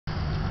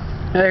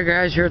Hey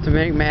guys, here at the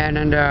Mink Man,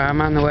 and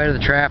I'm on the way to the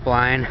trap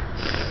line.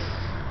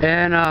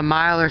 And a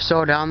mile or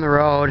so down the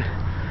road,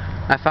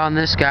 I found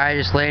this guy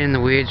just laying in the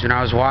weeds when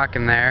I was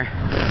walking there.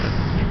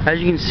 As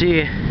you can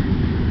see,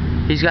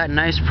 he's got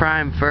nice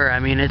prime fur.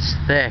 I mean, it's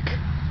thick.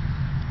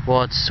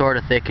 Well, it's sort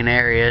of thick in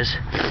areas,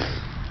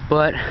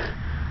 but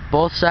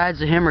both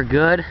sides of him are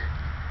good.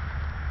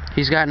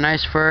 He's got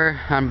nice fur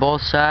on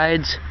both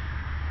sides,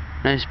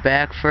 nice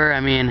back fur.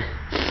 I mean,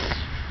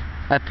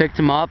 I picked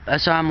him up. I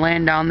saw him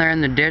laying down there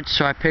in the ditch,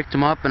 so I picked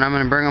him up and I'm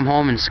going to bring him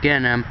home and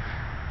skin him.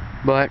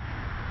 But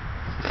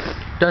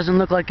doesn't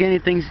look like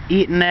anything's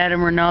eating at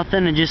him or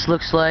nothing. It just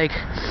looks like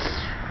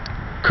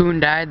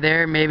coon died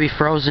there, maybe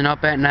frozen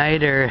up at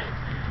night, or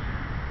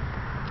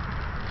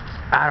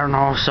I don't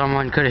know,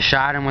 someone could have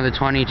shot him with a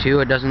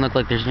 .22. It doesn't look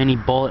like there's any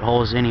bullet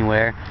holes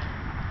anywhere.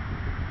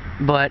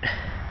 But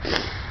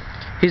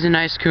he's a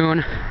nice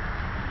coon.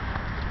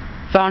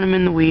 Found him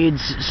in the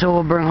weeds, so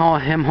we'll bring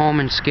him home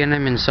and skin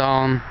him and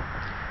saw him.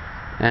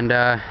 And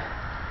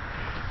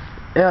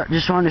yeah,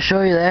 just wanted to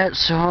show you that.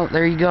 So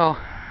there you go.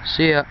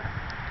 See ya.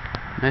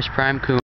 Nice prime coon.